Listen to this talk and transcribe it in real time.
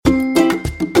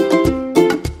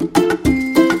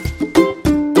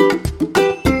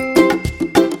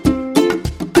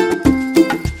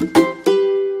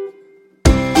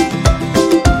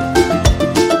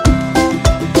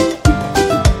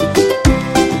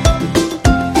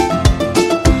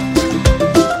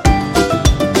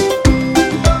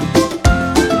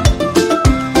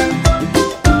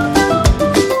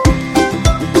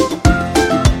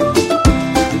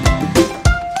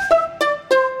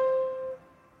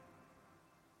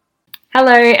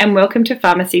Hello and welcome to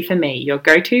Pharmacy for Me, your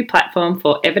go-to platform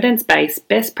for evidence-based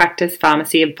best practice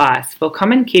pharmacy advice for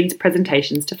common kids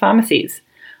presentations to pharmacies.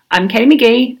 I'm Katie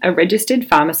McGee, a registered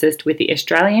pharmacist with the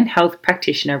Australian Health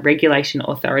Practitioner Regulation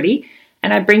Authority,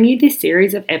 and I bring you this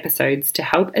series of episodes to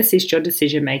help assist your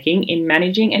decision making in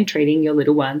managing and treating your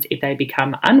little ones if they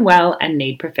become unwell and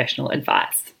need professional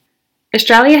advice.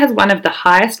 Australia has one of the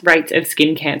highest rates of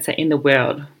skin cancer in the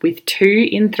world, with 2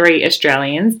 in 3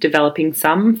 Australians developing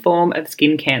some form of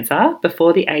skin cancer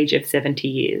before the age of 70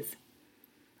 years.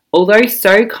 Although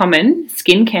so common,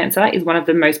 skin cancer is one of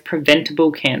the most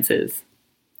preventable cancers.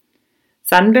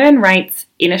 Sunburn rates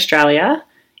in Australia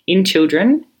in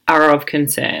children are of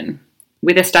concern,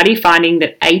 with a study finding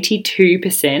that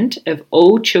 82% of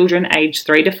all children aged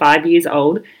 3 to 5 years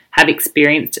old have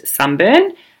experienced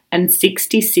sunburn, and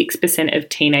 66% of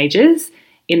teenagers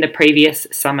in the previous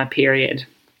summer period.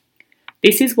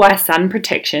 This is why sun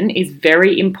protection is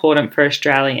very important for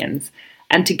Australians,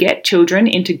 and to get children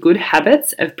into good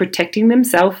habits of protecting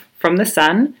themselves from the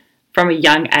sun from a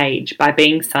young age by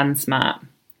being sun smart.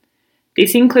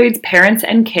 This includes parents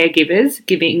and caregivers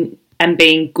giving and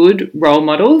being good role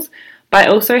models by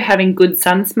also having good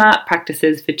sun smart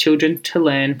practices for children to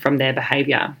learn from their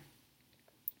behaviour.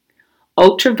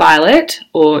 Ultraviolet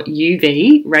or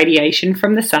UV radiation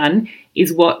from the sun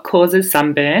is what causes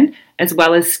sunburn, as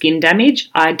well as skin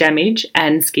damage, eye damage,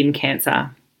 and skin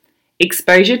cancer.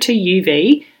 Exposure to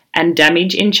UV and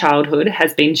damage in childhood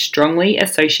has been strongly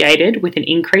associated with an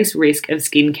increased risk of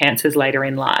skin cancers later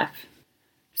in life.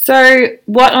 So,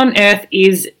 what on earth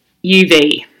is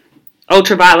UV,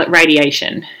 ultraviolet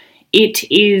radiation? It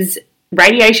is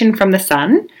radiation from the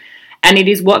sun, and it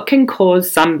is what can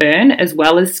cause sunburn as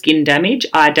well as skin damage,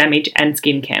 eye damage, and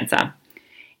skin cancer.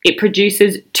 It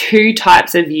produces 2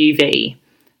 types of UV.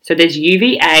 So there's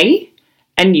UVA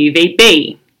and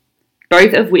UVB,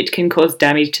 both of which can cause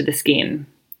damage to the skin.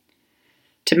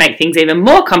 To make things even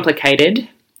more complicated,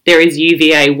 there is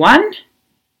UVA1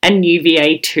 and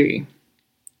UVA2.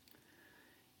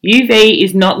 UV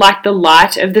is not like the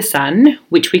light of the sun,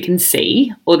 which we can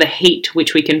see, or the heat,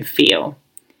 which we can feel.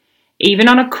 Even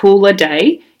on a cooler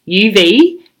day,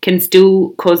 UV can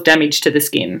still cause damage to the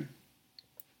skin.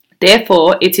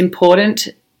 Therefore, it's important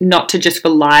not to just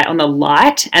rely on the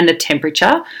light and the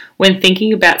temperature when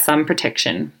thinking about sun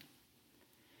protection.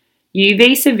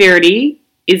 UV severity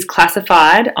is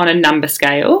classified on a number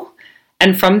scale,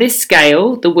 and from this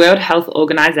scale, the World Health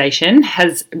Organization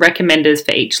has recommenders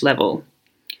for each level.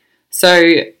 So,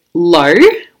 low,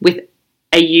 with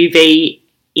a UV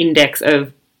index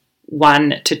of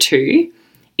 1 to 2,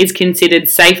 is considered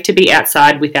safe to be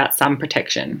outside without sun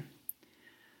protection.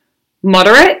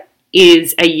 Moderate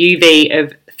is a UV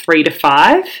of 3 to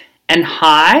 5, and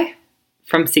high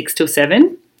from 6 to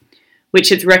 7,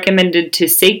 which is recommended to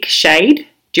seek shade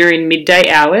during midday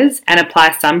hours and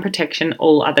apply sun protection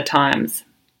all other times.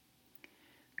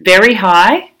 Very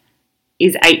high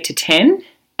is 8 to 10,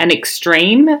 and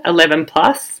extreme 11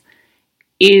 plus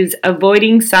is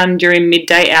avoiding sun during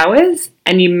midday hours,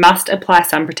 and you must apply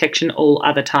sun protection all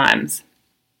other times.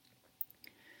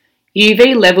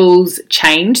 UV levels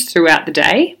change throughout the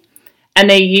day, and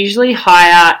they're usually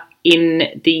higher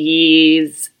in the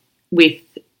years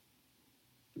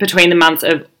between the months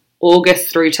of August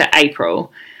through to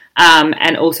April,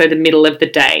 and also the middle of the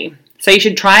day. So you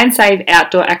should try and save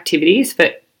outdoor activities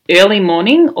for early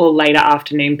morning or later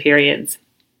afternoon periods.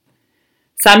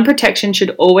 Sun protection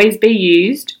should always be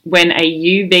used when a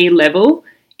UV level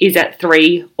is at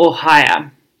 3 or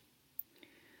higher.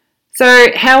 So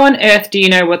how on earth do you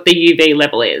know what the UV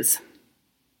level is?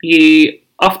 You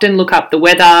often look up the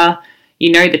weather,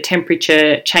 you know the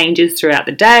temperature changes throughout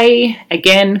the day.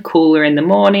 Again, cooler in the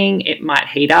morning, it might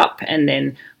heat up and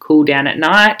then cool down at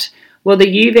night. Well, the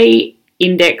UV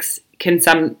index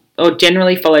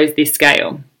generally follows this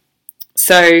scale.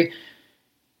 So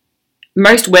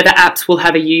most weather apps will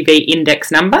have a UV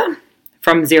index number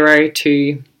from 0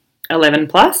 to 11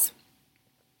 plus,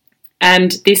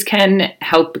 and this can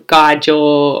help guide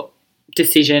your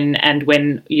decision and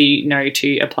when you know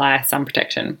to apply sun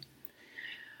protection.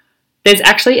 There's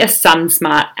actually a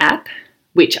SunSmart app,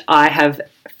 which I have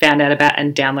found out about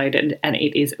and downloaded, and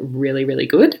it is really, really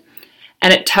good.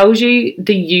 And it tells you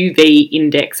the UV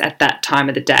index at that time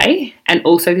of the day and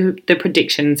also the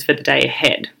predictions for the day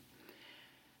ahead.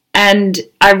 And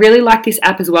I really like this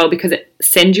app as well because it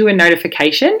sends you a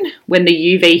notification when the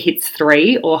UV hits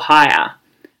 3 or higher.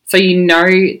 So you know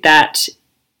that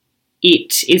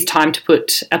it is time to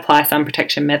apply sun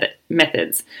protection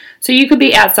methods. So you could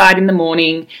be outside in the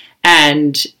morning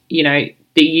and, you know,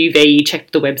 the UV, you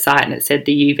checked the website and it said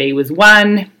the UV was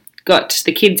 1, got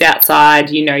the kids outside,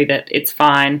 you know that it's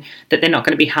fine, that they're not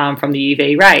going to be harmed from the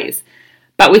UV rays.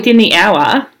 But within the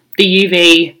hour, the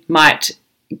UV might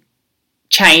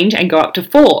change and go up to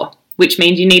 4, which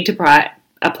means you need to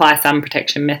apply sun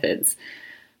protection methods.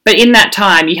 But in that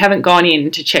time, you haven't gone in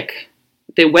to check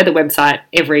the weather website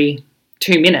every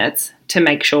 2 minutes to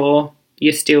make sure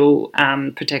you're still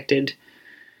protected.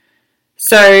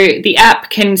 So the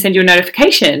app can send you a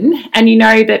notification and you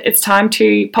know that it's time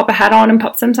to pop a hat on and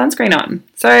pop some sunscreen on.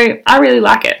 So I really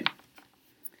like it.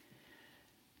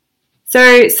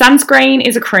 So sunscreen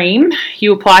is a cream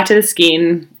you apply to the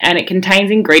skin, and it contains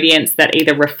ingredients that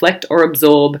either reflect or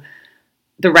absorb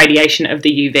the radiation of the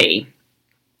UV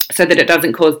so that it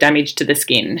doesn't cause damage to the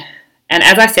skin. And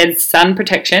as I said, sun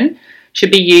protection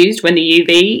should be used when the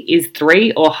UV is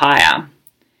 3 or higher.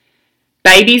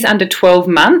 Babies under 12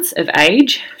 months of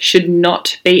age should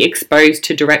not be exposed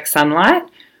to direct sunlight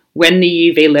when the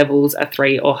UV levels are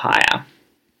 3 or higher.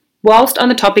 Whilst on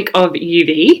the topic of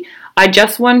UV, I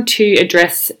just want to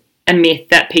address a myth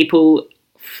that people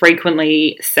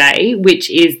frequently say, which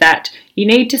is that you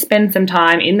need to spend some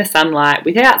time in the sunlight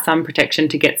without sun protection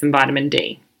to get some vitamin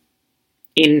D,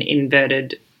 in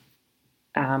inverted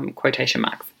quotation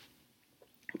marks.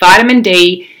 Vitamin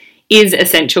D is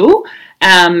essential.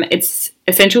 It's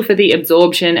essential for the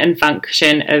absorption and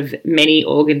function of many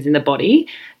organs in the body.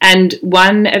 And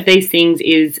one of these things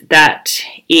is that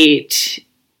it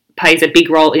plays a big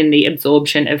role in the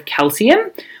absorption of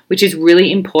calcium, which is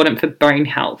really important for bone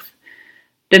health.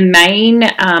 The main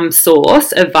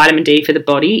source of vitamin D for the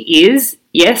body is,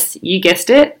 yes, you guessed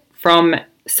it, from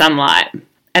sunlight.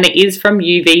 And it is from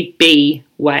UVB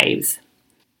waves.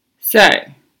 So,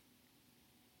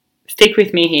 stick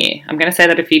with me here. I'm going to say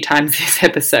that a few times this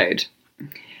episode.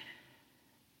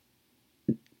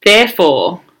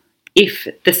 Therefore, if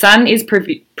the sun is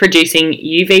producing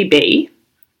UVB,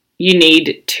 you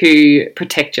need to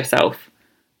protect yourself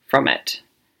from it.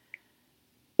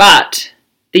 But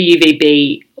the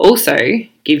UVB also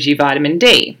gives you vitamin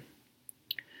D.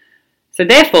 So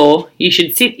therefore, you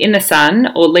should sit in the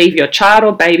sun or leave your child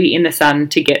or baby in the sun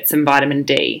to get some vitamin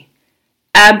D.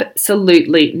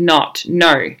 Absolutely not.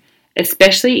 No.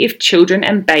 Especially if children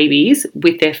and babies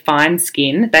with their fine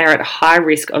skin, they are at high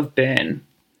risk of burn.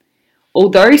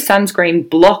 Although sunscreen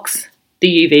blocks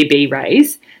the UVB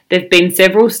rays, there have been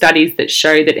several studies that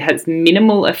show that it has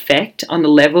minimal effect on the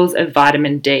levels of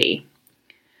vitamin D.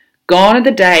 Gone are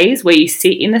the days where you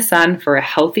sit in the sun for a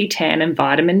healthy tan and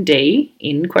vitamin D,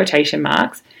 in quotation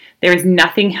marks. There is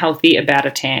nothing healthy about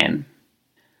a tan.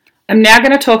 I'm now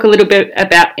going to talk a little bit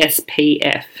about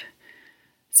SPF.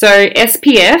 So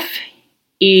SPF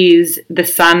is the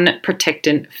sun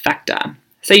protectant factor.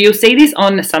 So you'll see this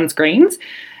on sunscreens,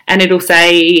 and it'll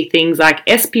say things like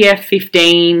SPF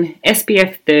 15,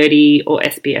 SPF 30, or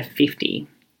SPF 50.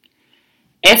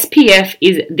 SPF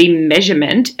is the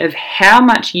measurement of how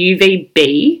much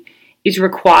UVB is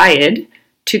required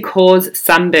to cause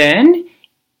sunburn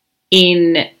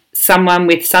in someone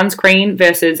with sunscreen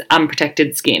versus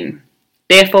unprotected skin.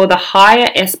 Therefore, the higher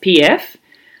SPF,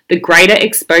 the greater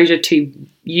exposure to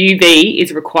UV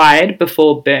is required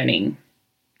before burning.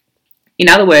 In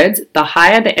other words, the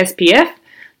higher the SPF,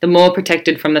 the more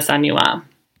protected from the sun you are.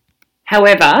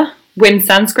 However, when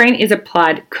sunscreen is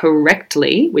applied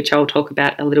correctly, which I'll talk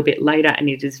about a little bit later, and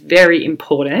it is very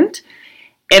important,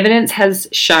 evidence has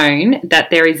shown that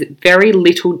there is very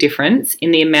little difference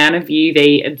in the amount of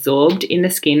UV absorbed in the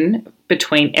skin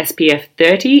between SPF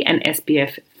 30 and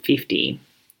SPF 50.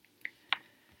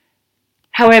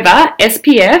 However,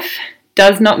 SPF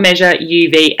does not measure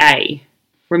UVA.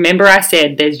 Remember I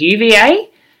said there's UVA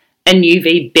and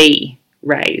UVB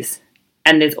rays,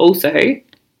 and there's also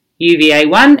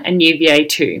UVA1 and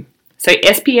UVA2. So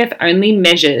SPF only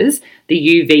measures the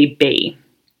UVB.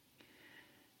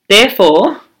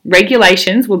 Therefore,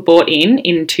 regulations were brought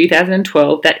in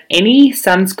 2012 that any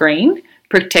sunscreen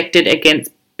protected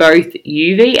against both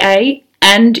UVA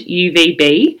and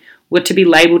UVB were to be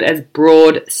labelled as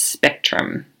broad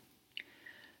spectrum.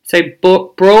 So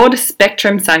broad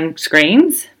spectrum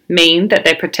sunscreens mean that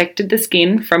they protected the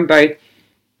skin from both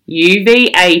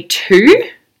UVA2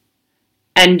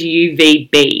 and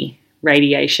UVB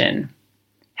radiation.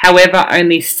 However,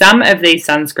 only some of these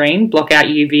sunscreen block out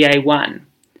UVA1.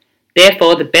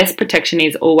 Therefore, the best protection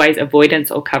is always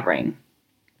avoidance or covering.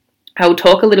 I will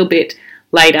talk a little bit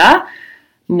later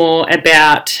more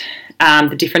about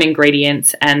the different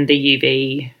ingredients and the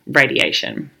UV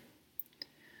radiation.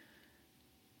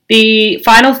 The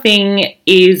final thing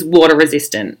is water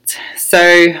resistant.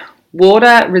 So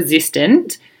water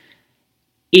resistant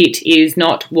it is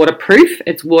not waterproof,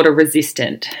 it's water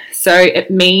resistant. So it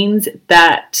means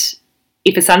that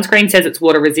if a sunscreen says it's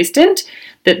water resistant,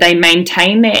 that they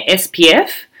maintain their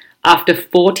SPF after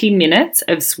 40 minutes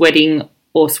of sweating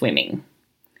or swimming.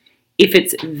 If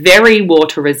it's very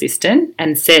water resistant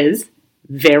and says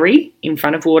very in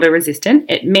front of water resistant,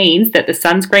 it means that the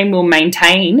sunscreen will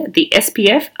maintain the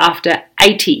SPF after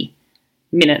 80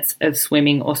 minutes of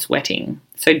swimming or sweating.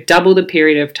 So double the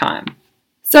period of time.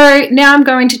 So now I'm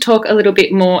going to talk a little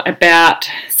bit more about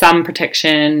sun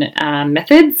protection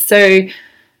methods. So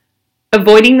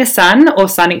avoiding the sun or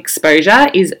sun exposure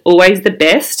is always the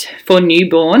best for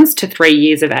newborns to 3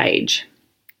 years of age.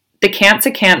 The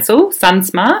Cancer Council,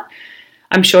 SunSmart,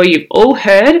 I'm sure you've all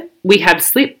heard, we have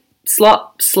slip,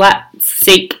 slop, slap,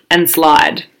 seek and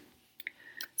slide.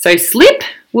 So slip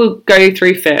we'll go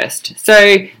through first.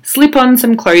 So slip on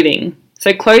some clothing.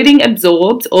 So clothing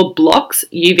absorbs or blocks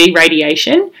UV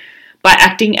radiation by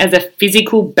acting as a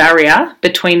physical barrier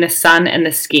between the sun and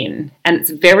the skin, and it's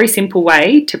a very simple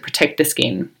way to protect the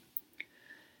skin.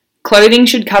 Clothing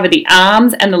should cover the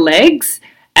arms and the legs,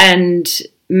 and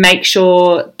make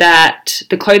sure that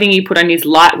the clothing you put on is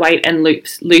lightweight and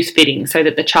loose fitting so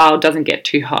that the child doesn't get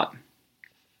too hot.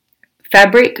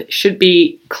 Fabric should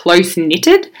be close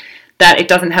knitted, that it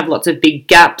doesn't have lots of big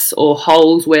gaps or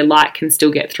holes where light can still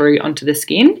get through onto the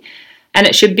skin. And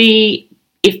it should be,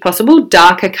 if possible,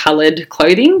 darker coloured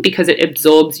clothing because it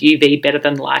absorbs UV better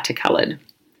than lighter coloured.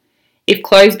 If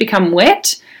clothes become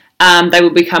wet, they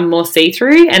will become more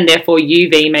see-through and therefore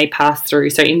UV may pass through.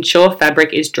 So ensure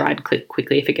fabric is dried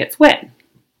quickly if it gets wet.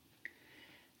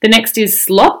 The next is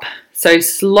slop, so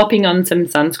slopping on some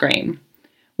sunscreen.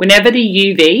 Whenever the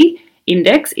UV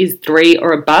index is 3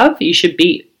 or above, you should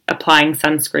be applying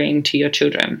sunscreen to your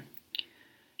children.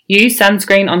 Use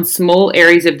sunscreen on small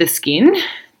areas of the skin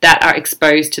that are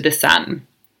exposed to the sun.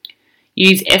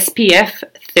 Use SPF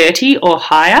 30 or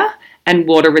higher and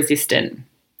water resistant.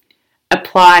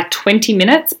 Apply 20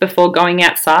 minutes before going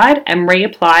outside and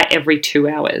reapply every 2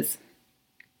 hours.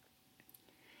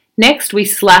 Next, we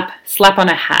slap on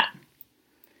a hat.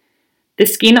 The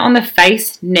skin on the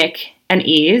face, neck and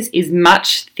ears is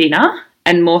much thinner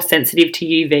and more sensitive to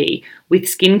UV, with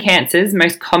skin cancers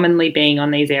most commonly being on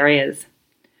these areas.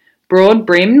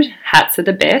 Broad-brimmed hats are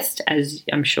the best, as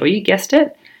I'm sure you guessed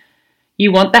it.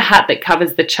 You want the hat that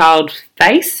covers the child's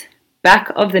face,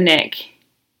 back of the neck,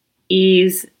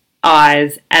 ears,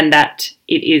 eyes, and that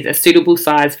it is a suitable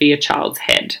size for your child's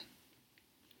head.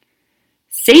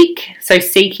 Seek, so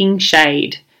seeking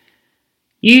shade.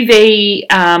 UV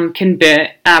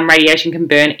radiation can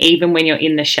burn even when you're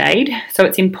in the shade, so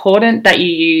it's important that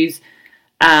you use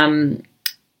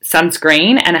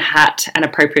sunscreen and a hat and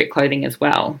appropriate clothing as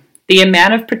well. The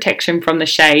amount of protection from the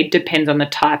shade depends on the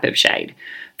type of shade.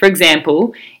 For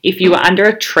example, if you are under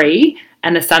a tree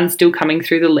and the sun's still coming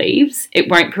through the leaves, it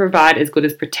won't provide as good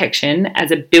as protection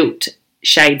as a built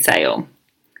shade sail.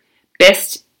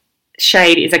 Best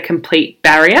shade is a complete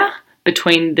barrier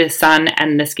between the sun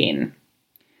and the skin.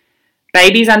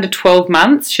 Babies under 12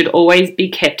 months should always be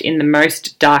kept in the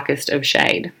most darkest of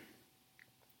shade.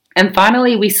 And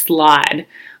finally, we slide.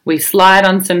 We slide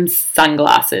on some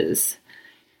sunglasses.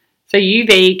 So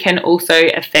UV can also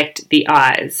affect the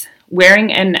eyes.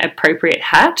 Wearing an appropriate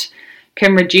hat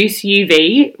can reduce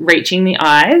UV reaching the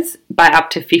eyes by up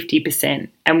to 50%.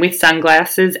 And with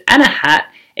sunglasses and a hat,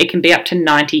 it can be up to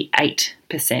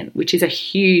 98%, which is a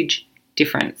huge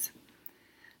difference.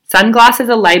 Sunglasses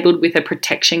are labelled with a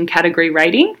protection category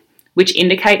rating, which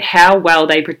indicate how well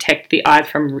they protect the eyes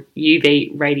from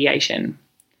UV radiation.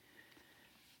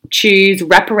 Choose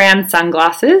wraparound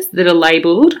sunglasses that are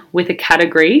labelled with a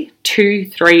category 2,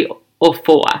 3 or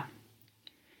 4.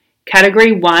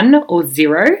 Category 1 or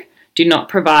 0 do not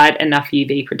provide enough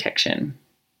UV protection.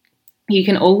 You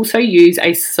can also use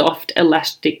a soft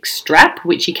elastic strap,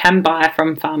 which you can buy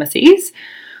from pharmacies,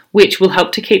 which will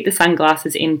help to keep the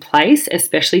sunglasses in place,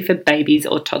 especially for babies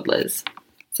or toddlers.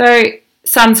 So,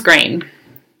 sunscreen.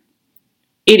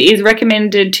 It is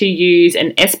recommended to use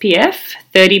an SPF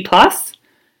 30+,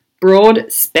 broad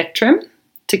spectrum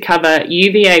to cover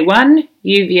UVA1,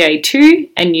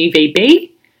 UVA2 and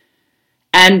UVB,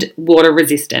 and water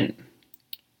resistant.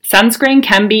 Sunscreen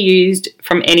can be used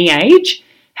from any age,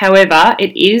 however,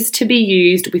 it is to be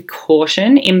used with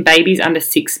caution in babies under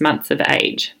 6 months of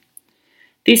age.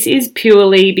 This is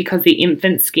purely because the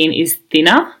infant skin is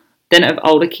thinner than of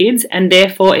older kids and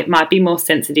therefore it might be more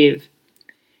sensitive.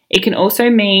 It can also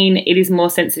mean it is more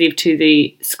sensitive to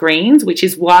the screens, which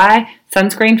is why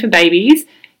sunscreen for babies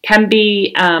can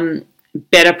be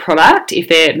better product if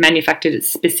they're manufactured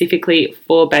specifically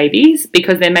for babies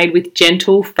because they're made with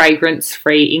gentle,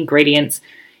 fragrance-free ingredients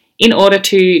in order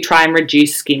to try and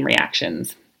reduce skin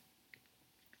reactions.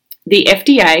 The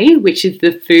FDA, which is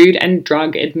the Food and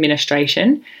Drug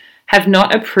Administration, have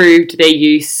not approved their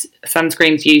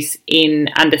sunscreen's use in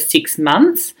under 6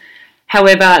 months.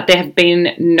 However, there have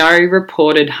been no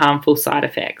reported harmful side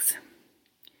effects.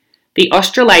 The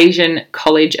Australasian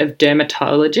College of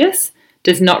Dermatologists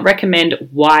does not recommend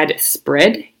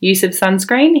widespread use of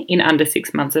sunscreen in under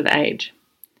 6 months of age.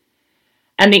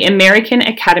 And the American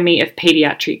Academy of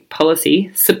Pediatric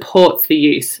Policy supports the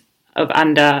use of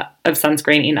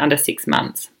sunscreen in under 6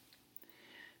 months.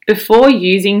 Before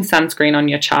using sunscreen on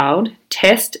your child,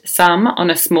 test some on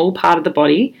a small part of the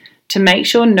body to make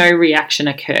sure no reaction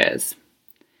occurs.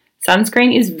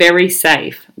 Sunscreen is very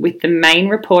safe, with the main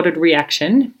reported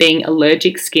reaction being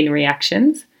allergic skin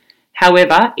reactions.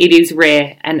 However, it is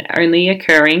rare and only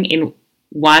occurring in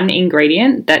one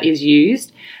ingredient that is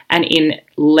used and in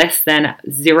less than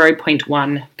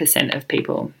 0.1% of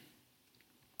people.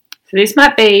 So this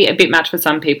might be a bit much for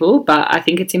some people, but I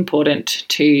think it's important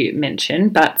to mention.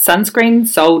 But sunscreen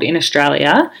sold in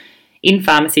Australia in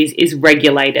pharmacies is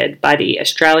regulated by the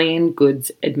Australian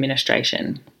Goods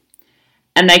Administration.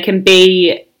 And they can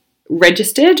be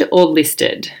registered or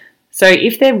listed. So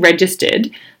if they're registered,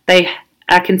 they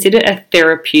are considered a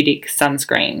therapeutic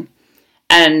sunscreen,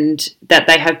 and that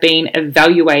they have been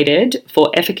evaluated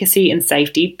for efficacy and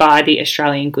safety by the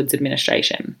Australian Goods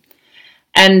Administration.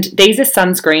 And these are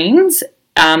sunscreens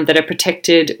that are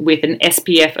protected with an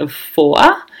SPF of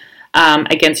 4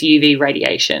 against UV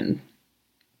radiation.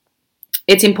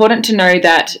 It's important to know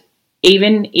that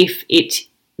even if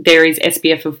there is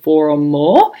SPF of 4 or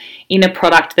more in a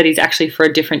product that is actually for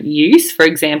a different use, for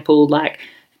example, like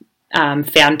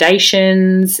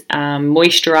foundations,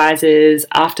 moisturizers,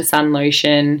 after sun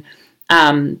lotion,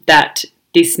 that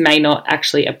this may not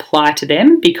actually apply to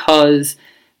them because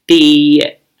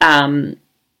the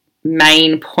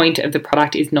main point of the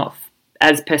product is not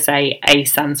as per se a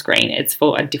sunscreen. It's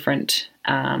for a different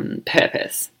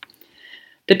purpose.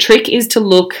 The trick is to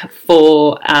look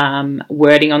for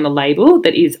wording on the label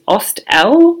that is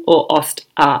AUST-L or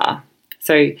AUST-R.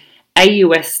 So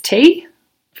AUST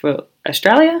for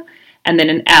Australia, and then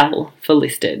an L for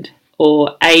listed,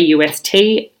 or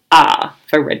AUST-R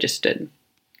for registered.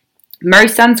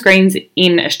 Most sunscreens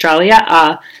in Australia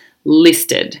are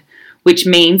listed, which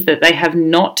means that they have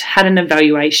not had an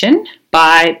evaluation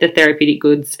by the Therapeutic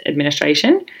Goods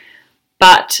Administration,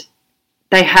 but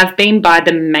they have been by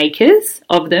the makers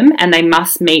of them, and they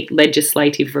must meet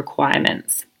legislative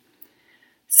requirements.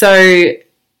 So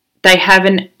they have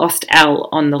an AUST-L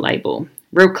on the label.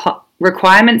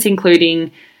 Requirements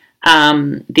including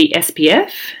the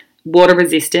SPF, water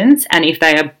resistance, and if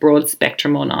they are broad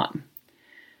spectrum or not.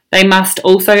 They must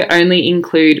also only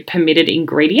include permitted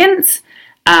ingredients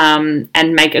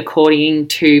and make according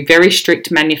to very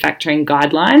strict manufacturing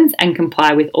guidelines and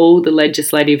comply with all the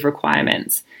legislative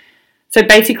requirements. So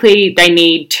basically, they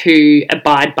need to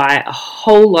abide by a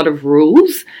whole lot of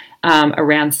rules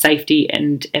around safety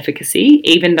and efficacy,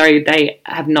 even though they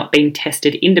have not been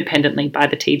tested independently by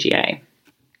the TGA.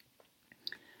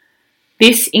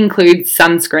 This includes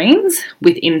sunscreens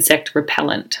with insect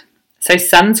repellent. So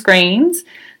sunscreens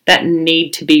that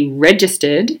need to be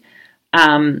registered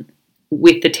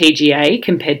with the TGA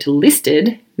compared to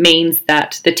listed means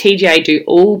that the TGA do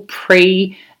all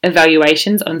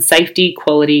pre-evaluations on safety,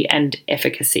 quality and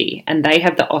efficacy, and they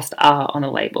have the AUST-R on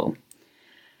a label.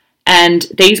 And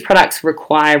these products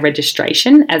require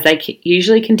registration as they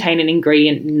usually contain an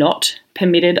ingredient not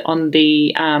permitted on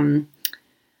the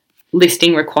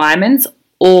listing requirements,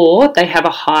 or they have a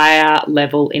higher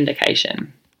level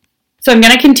indication. So I'm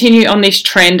going to continue on this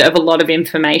trend of a lot of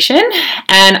information,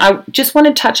 and I just want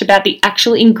to touch about the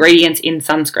actual ingredients in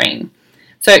sunscreen.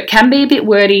 So it can be a bit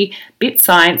wordy, a bit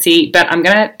sciencey, but I'm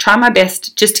going to try my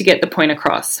best just to get the point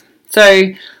across. So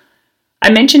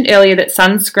I mentioned earlier that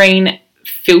sunscreen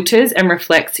filters and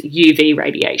reflects UV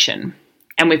radiation,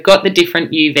 and we've got the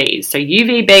different UVs. So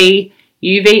UVB,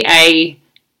 UVA,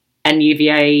 and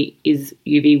UVA is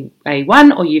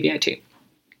UVA1 or UVA2.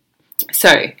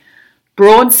 So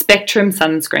broad spectrum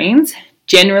sunscreens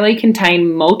generally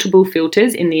contain multiple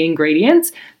filters in the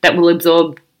ingredients that will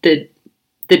absorb the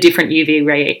different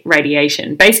UV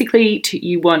radiation. Basically,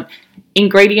 you want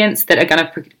ingredients that are going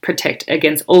to protect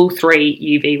against all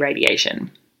 3 UV radiation.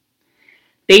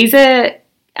 These are,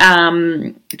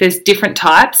 there's different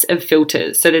types of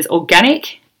filters. So there's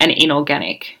organic and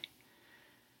inorganic.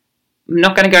 I'm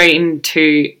not going to go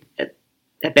into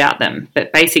about them,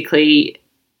 but basically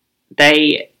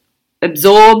they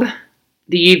absorb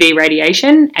the UV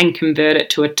radiation and convert it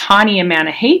to a tiny amount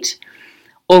of heat,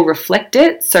 or reflect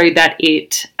it so that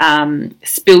it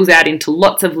spills out into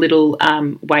lots of little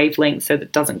wavelengths so that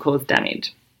it doesn't cause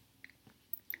damage.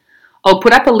 I'll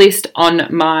put up a list on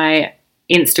my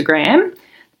Instagram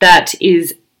that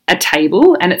is a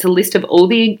table, and it's a list of all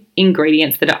the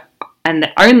ingredients that are, and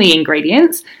the only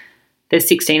ingredients, there's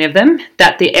 16 of them,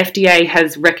 that the FDA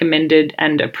has recommended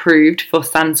and approved for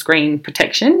sunscreen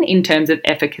protection in terms of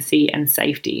efficacy and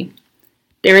safety.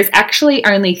 There is actually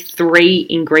only 3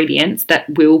 ingredients that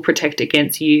will protect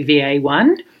against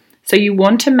UVA1. So you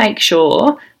want to make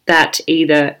sure that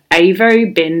either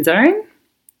avobenzone,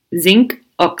 zinc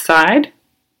oxide,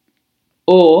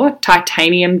 or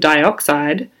titanium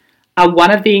dioxide are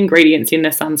one of the ingredients in the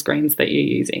sunscreens that you're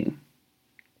using.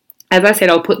 As I said,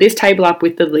 I'll put this table up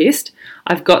with the list.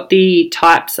 I've got the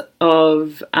types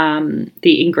of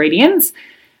the ingredients,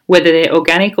 whether they're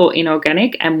organic or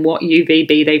inorganic, and what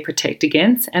UVB they protect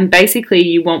against. And basically,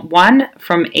 you want one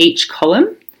from each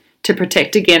column to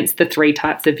protect against the 3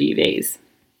 types of UVs.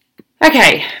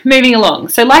 Okay, moving along.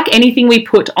 So like anything we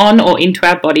put on or into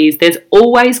our bodies, there's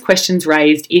always questions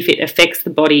raised if it affects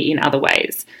the body in other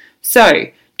ways. So,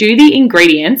 do the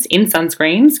ingredients in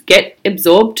sunscreens get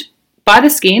absorbed by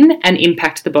the skin and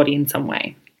impact the body in some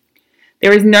way?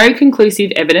 There is no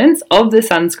conclusive evidence of the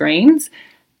sunscreens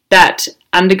that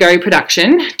undergo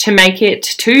production to make it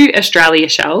to Australia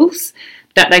shelves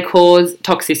that they cause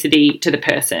toxicity to the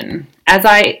person. As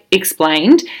I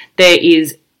explained, there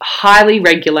is highly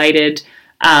regulated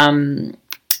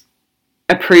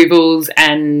approvals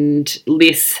and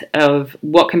lists of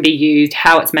what can be used,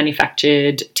 how it's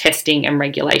manufactured, testing and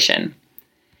regulation.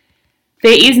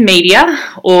 There is media,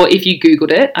 or if you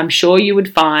Googled it, I'm sure you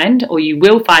would find, or you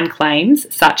will find claims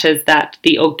such as that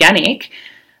the organic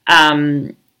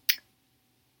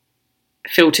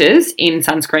filters in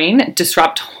sunscreen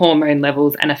disrupt hormone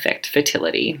levels and affect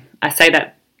fertility. I say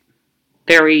that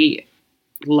very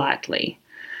lightly.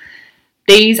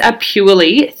 These are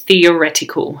purely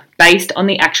theoretical, based on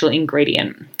the actual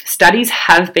ingredient. Studies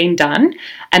have been done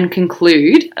and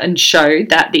conclude and show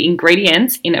that the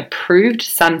ingredients in approved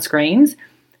sunscreens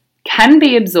can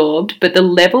be absorbed, but the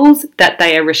levels that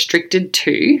they are restricted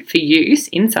to for use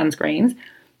in sunscreens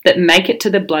that make it to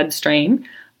the bloodstream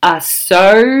are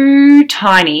so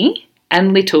tiny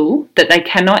and little that they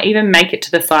cannot even make it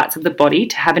to the sites of the body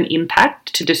to have an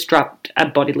impact to disrupt a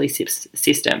bodily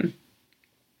system.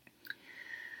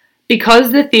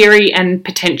 Because the theory and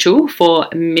potential for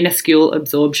minuscule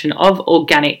absorption of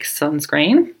organic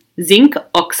sunscreen, zinc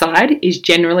oxide is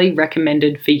generally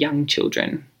recommended for young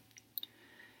children.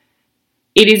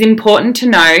 It is important to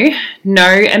know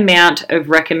no amount of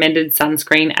recommended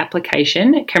sunscreen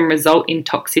application can result in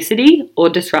toxicity or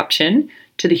disruption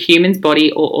to the human's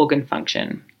body or organ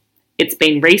function. It's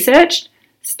been researched,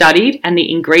 studied, and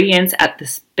the ingredients at the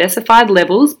specified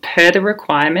levels per the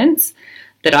requirements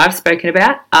that I've spoken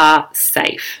about are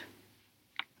safe.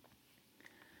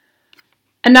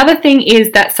 Another thing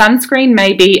is that sunscreen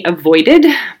may be avoided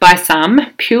by some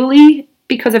purely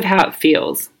because of how it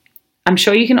feels. I'm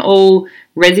sure you can all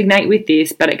resonate with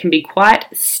this, but it can be quite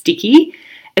sticky,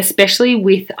 especially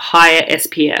with higher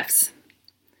SPFs.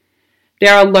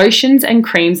 There are lotions and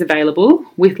creams available,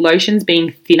 with lotions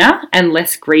being thinner and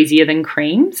less greasier than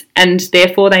creams, and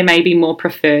therefore they may be more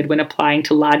preferred when applying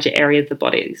to larger areas of the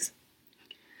bodies.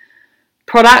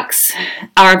 Products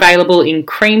are available in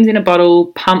creams in a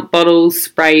bottle, pump bottles,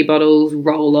 spray bottles,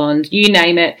 roll-ons, you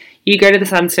name it. You go to the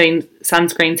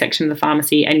sunscreen section of the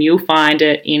pharmacy and you'll find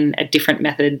it in a different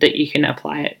method that you can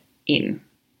apply it in.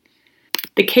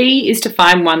 The key is to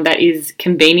find one that is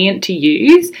convenient to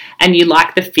use and you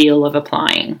like the feel of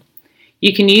applying.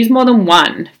 You can use more than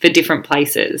one for different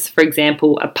places. For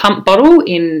example, a pump bottle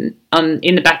in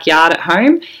the backyard at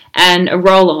home and a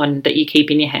roll-on that you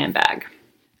keep in your handbag.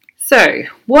 So,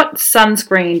 what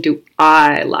sunscreen do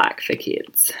I like for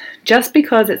kids? Just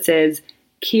because it says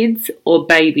kids or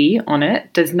baby on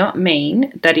it does not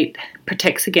mean that it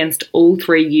protects against all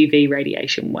 3 UV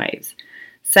radiation waves.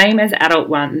 Same as adult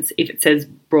ones if it says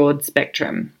broad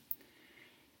spectrum.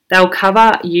 They'll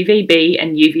cover UVB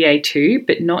and UVA2,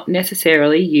 but not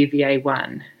necessarily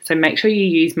UVA1. So make sure you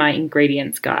use my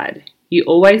ingredients guide. You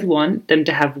always want them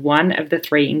to have one of the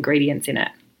 3 ingredients in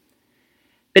it.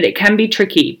 But it can be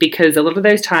tricky because a lot of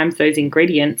those times those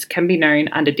ingredients can be known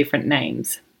under different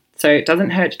names. So it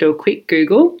doesn't hurt to do a quick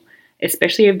Google,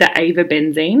 especially of the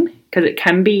avobenzene, because it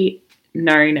can be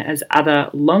known as other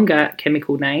longer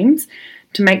chemical names,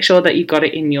 to make sure that you've got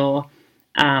it in your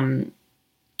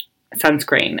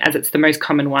sunscreen, as it's the most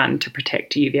common one to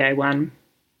protect UVA1.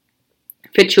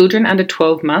 For children under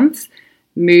 12 months,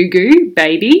 Mugu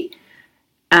Baby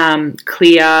Child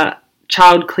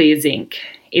Clear Zinc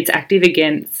its active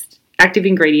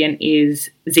ingredient is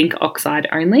zinc oxide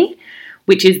only,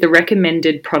 which is the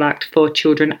recommended product for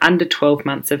children under 12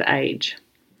 months of age.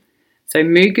 So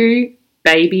Mugu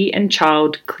Baby and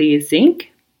Child Clear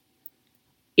Zinc.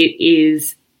 It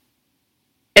is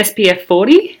SPF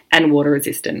 40 and water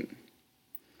resistant.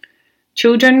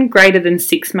 Children greater than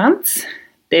 6 months,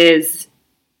 there's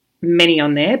many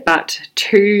on there, but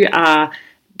 2 are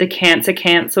the Cancer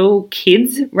Cancel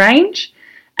Kids range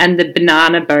and the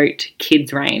Banana Boat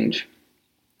Kids range.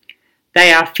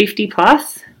 They are 50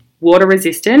 plus, water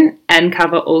resistant, and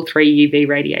cover all 3 UV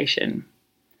radiation.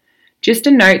 Just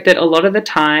a note that a lot of the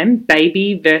time,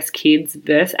 baby versus kids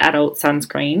versus adult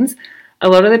sunscreens, a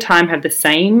lot of the time have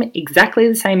exactly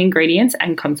the same ingredients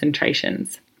and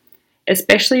concentrations.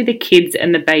 Especially the kids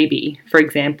and the baby. For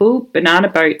example, Banana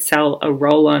Boat sell a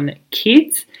roll-on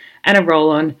kids and a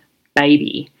roll-on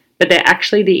baby, but they're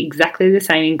actually exactly the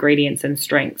same ingredients and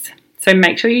strengths. So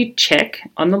make sure you check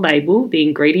on the label the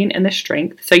ingredient and the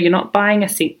strength so you're not buying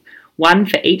one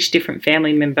for each different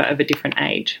family member of a different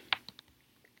age.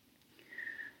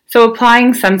 So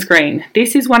applying sunscreen.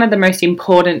 This is one of the most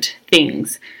important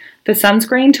things. For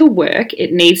sunscreen to work,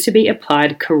 it needs to be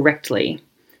applied correctly.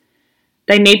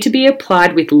 They need to be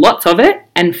applied with lots of it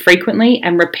and frequently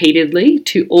and repeatedly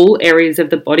to all areas of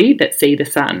the body that see the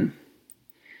sun.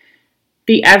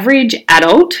 The average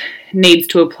adult needs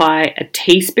to apply a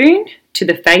teaspoon to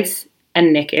the face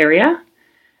and neck area,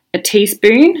 a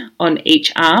teaspoon on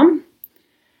each arm,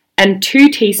 and 2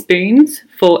 teaspoons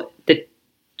for the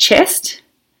chest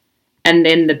and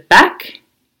then the back,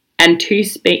 and 2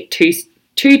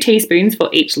 teaspoons for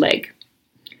each leg.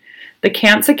 The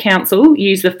Cancer Council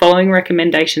use the following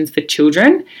recommendations for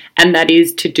children, and that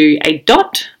is to do a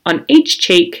dot on each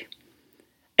cheek,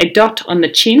 a dot on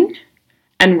the chin,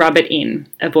 and rub it in,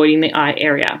 avoiding the eye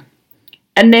area.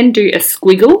 And then do a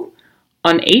squiggle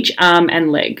on each arm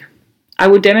and leg. I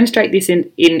will demonstrate this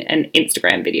in an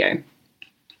Instagram video.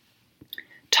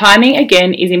 Timing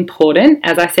again is important.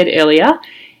 As I said earlier,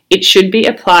 it should be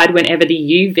applied whenever the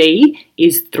UV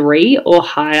is 3 or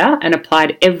higher and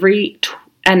applied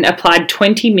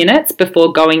 20 minutes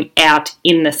before going out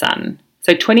in the sun.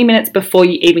 So 20 minutes before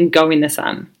you even go in the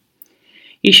sun.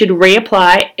 You should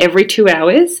reapply every 2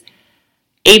 hours.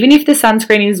 Even if the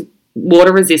sunscreen is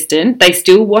water resistant, they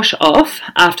still wash off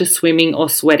after swimming or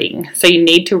sweating. So you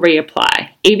need to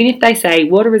reapply. Even if they say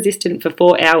water resistant for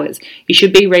 4 hours, you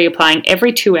should be reapplying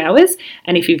every 2 hours.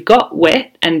 And if you've got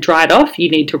wet and dried off,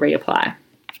 you need to reapply.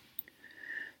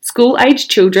 School-aged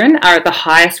children are at the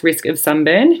highest risk of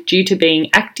sunburn due to being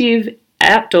active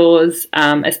outdoors,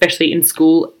 especially in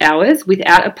school hours,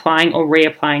 without applying or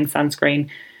reapplying sunscreen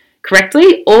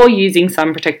correctly or using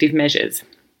sun protective measures.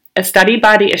 A study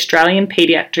by the Australian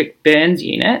Paediatric Burns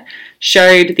Unit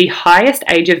showed the highest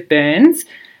age of burns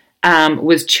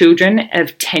was children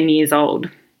of 10 years old.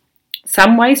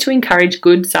 Some ways to encourage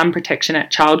good sun protection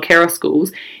at childcare or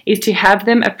schools is to have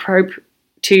them appropriate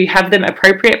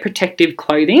protective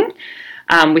clothing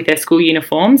with their school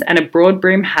uniforms and a broad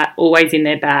brim hat always in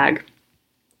their bag.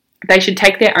 They should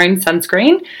take their own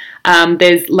sunscreen.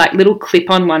 There's like little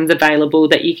clip-on ones available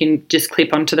that you can just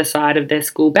clip onto the side of their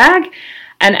school bag.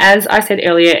 And as I said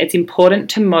earlier, it's important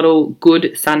to model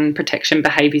good sun protection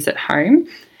behaviours at home.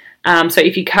 So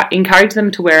if you encourage them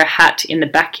to wear a hat in the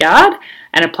backyard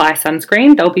and apply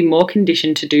sunscreen, they'll be more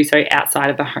conditioned to do so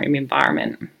outside of a home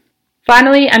environment.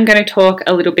 Finally, I'm going to talk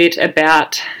a little bit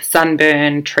about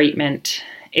sunburn treatment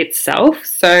itself.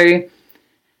 So,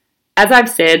 as I've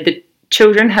said, the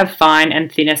children have fine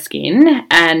and thinner skin,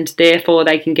 and therefore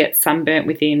they can get sunburnt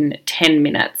within 10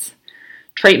 minutes.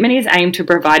 Treatment is aimed to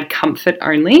provide comfort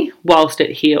only whilst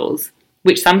it heals,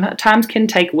 which sometimes can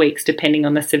take weeks depending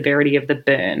on the severity of the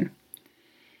burn.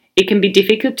 It can be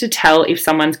difficult to tell if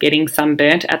someone's getting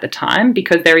sunburnt at the time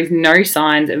because there is no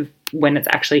signs of when it's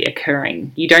actually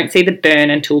occurring. You don't see the burn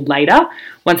until later,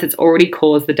 once it's already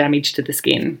caused the damage to the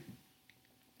skin.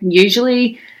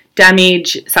 Usually,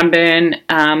 sunburn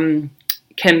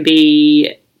can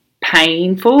be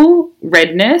painful,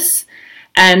 redness,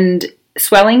 and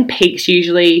swelling peaks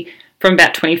usually from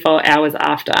about 24 hours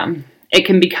after. It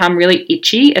can become really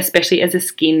itchy, especially as the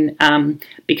skin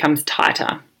becomes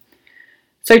tighter.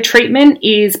 So treatment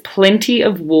is plenty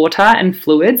of water and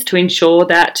fluids to ensure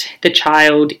that the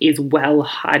child is well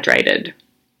hydrated.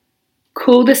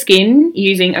 Cool the skin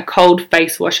using a cold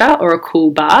face washer or a cool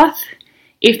bath.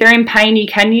 If they're in pain, you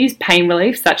can use pain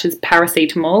relief such as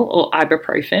paracetamol or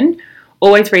ibuprofen.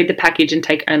 Always read the package and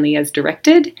take only as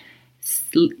directed.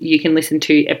 You can listen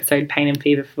to episode Pain and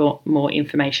Fever for more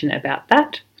information about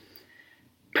that.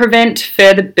 Prevent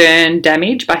further burn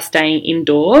damage by staying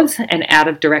indoors and out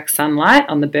of direct sunlight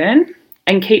on the burn,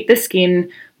 and keep the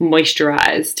skin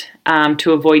moisturised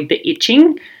to avoid the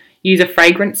itching. Use a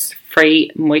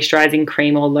fragrance-free moisturising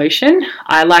cream or lotion.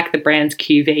 I like the brands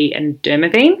QV and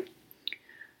Dermaveen.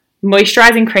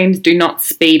 Moisturising creams do not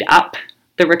speed up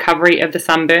the recovery of the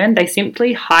sunburn. They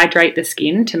simply hydrate the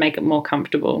skin to make it more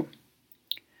comfortable.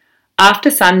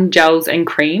 After sun gels and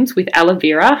creams with aloe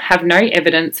vera have no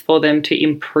evidence for them to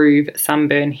improve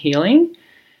sunburn healing.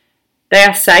 They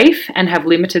are safe and have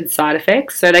limited side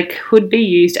effects, so they could be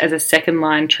used as a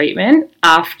second-line treatment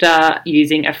after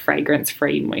using a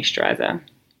fragrance-free moisturiser.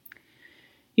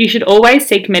 You should always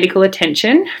seek medical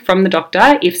attention from the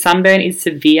doctor if sunburn is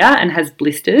severe and has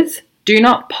blisters. Do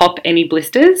not pop any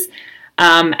blisters,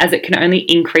 as it can only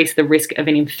increase the risk of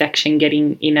an infection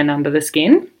getting in and under the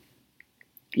skin.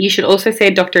 You should also see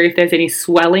a doctor if there's any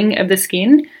swelling of the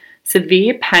skin,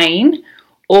 severe pain,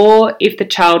 or if the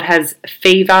child has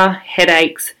fever,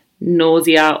 headaches,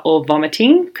 nausea, or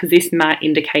vomiting, because this might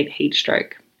indicate heat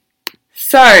stroke.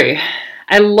 So,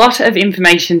 a lot of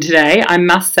information today, I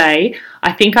must say.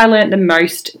 I think I learnt the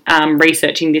most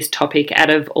researching this topic out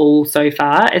of all so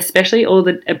far, especially all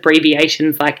the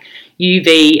abbreviations like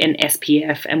UV and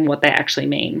SPF and what they actually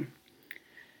mean.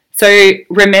 So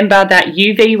remember that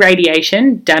UV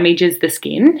radiation damages the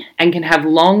skin and can have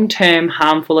long-term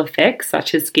harmful effects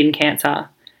such as skin cancer.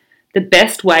 The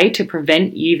best way to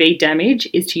prevent UV damage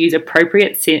is to use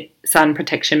appropriate sun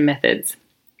protection methods.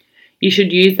 You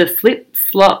should use the slip,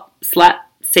 slop, slat,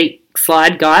 seek,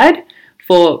 slide guide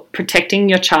for protecting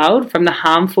your child from the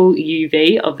harmful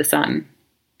UV of the sun.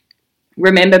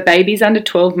 Remember, babies under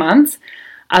 12 months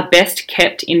are best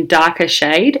kept in darker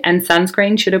shade, and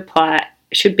sunscreen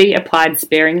should be applied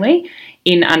sparingly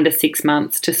in under 6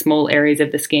 months to small areas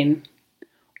of the skin.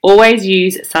 Always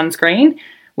use sunscreen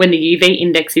when the UV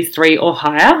index is 3 or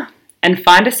higher, and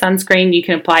find a sunscreen you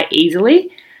can apply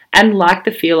easily and like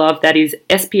the feel of, that is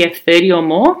SPF 30 or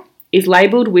more, is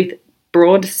labelled with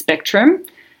broad spectrum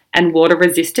and water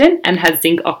resistant and has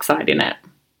zinc oxide in it.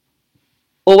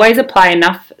 Always apply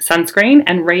enough sunscreen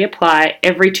and reapply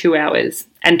every 2 hours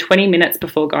and 20 minutes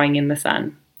before going in the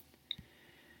sun.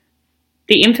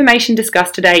 The information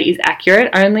discussed today is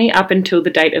accurate only up until the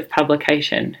date of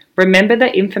publication. Remember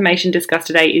that information discussed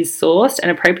today is sourced and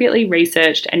appropriately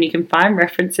researched, and you can find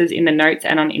references in the notes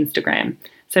and on Instagram.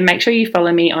 So make sure you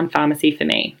follow me on Pharmacy for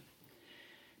Me.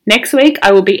 Next week,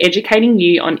 I will be educating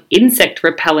you on insect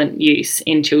repellent use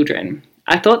in children.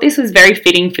 I thought this was very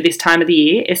fitting for this time of the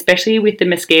year, especially with the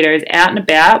mosquitoes out and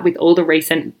about with all the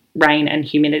recent rain and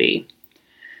humidity.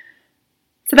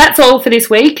 So that's all for this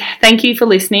week. Thank you for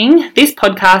listening. This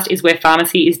podcast is where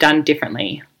pharmacy is done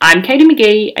differently. I'm Katie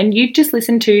McGee, and you've just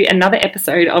listened to another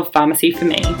episode of Pharmacy for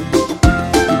Me.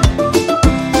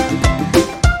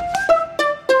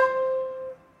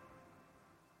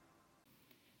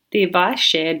 The advice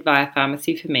shared via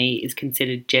Pharmacy for Me is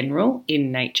considered general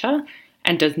in nature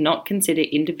and does not consider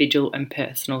individual and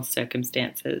personal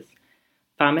circumstances.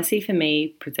 Pharmacy for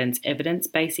Me presents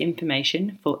evidence-based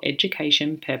information for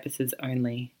education purposes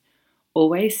only.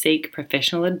 Always seek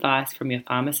professional advice from your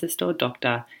pharmacist or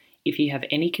doctor if you have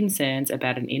any concerns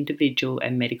about an individual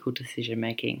and medical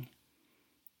decision-making.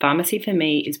 Pharmacy for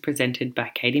Me is presented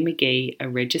by Katie McGee, a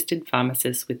registered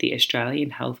pharmacist with the Australian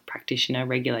Health Practitioner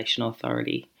Regulation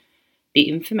Authority. The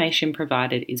information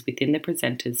provided is within the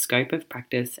presenter's scope of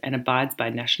practice and abides by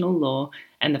national law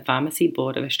and the Pharmacy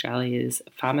Board of Australia's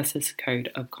Pharmacist Code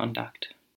of Conduct.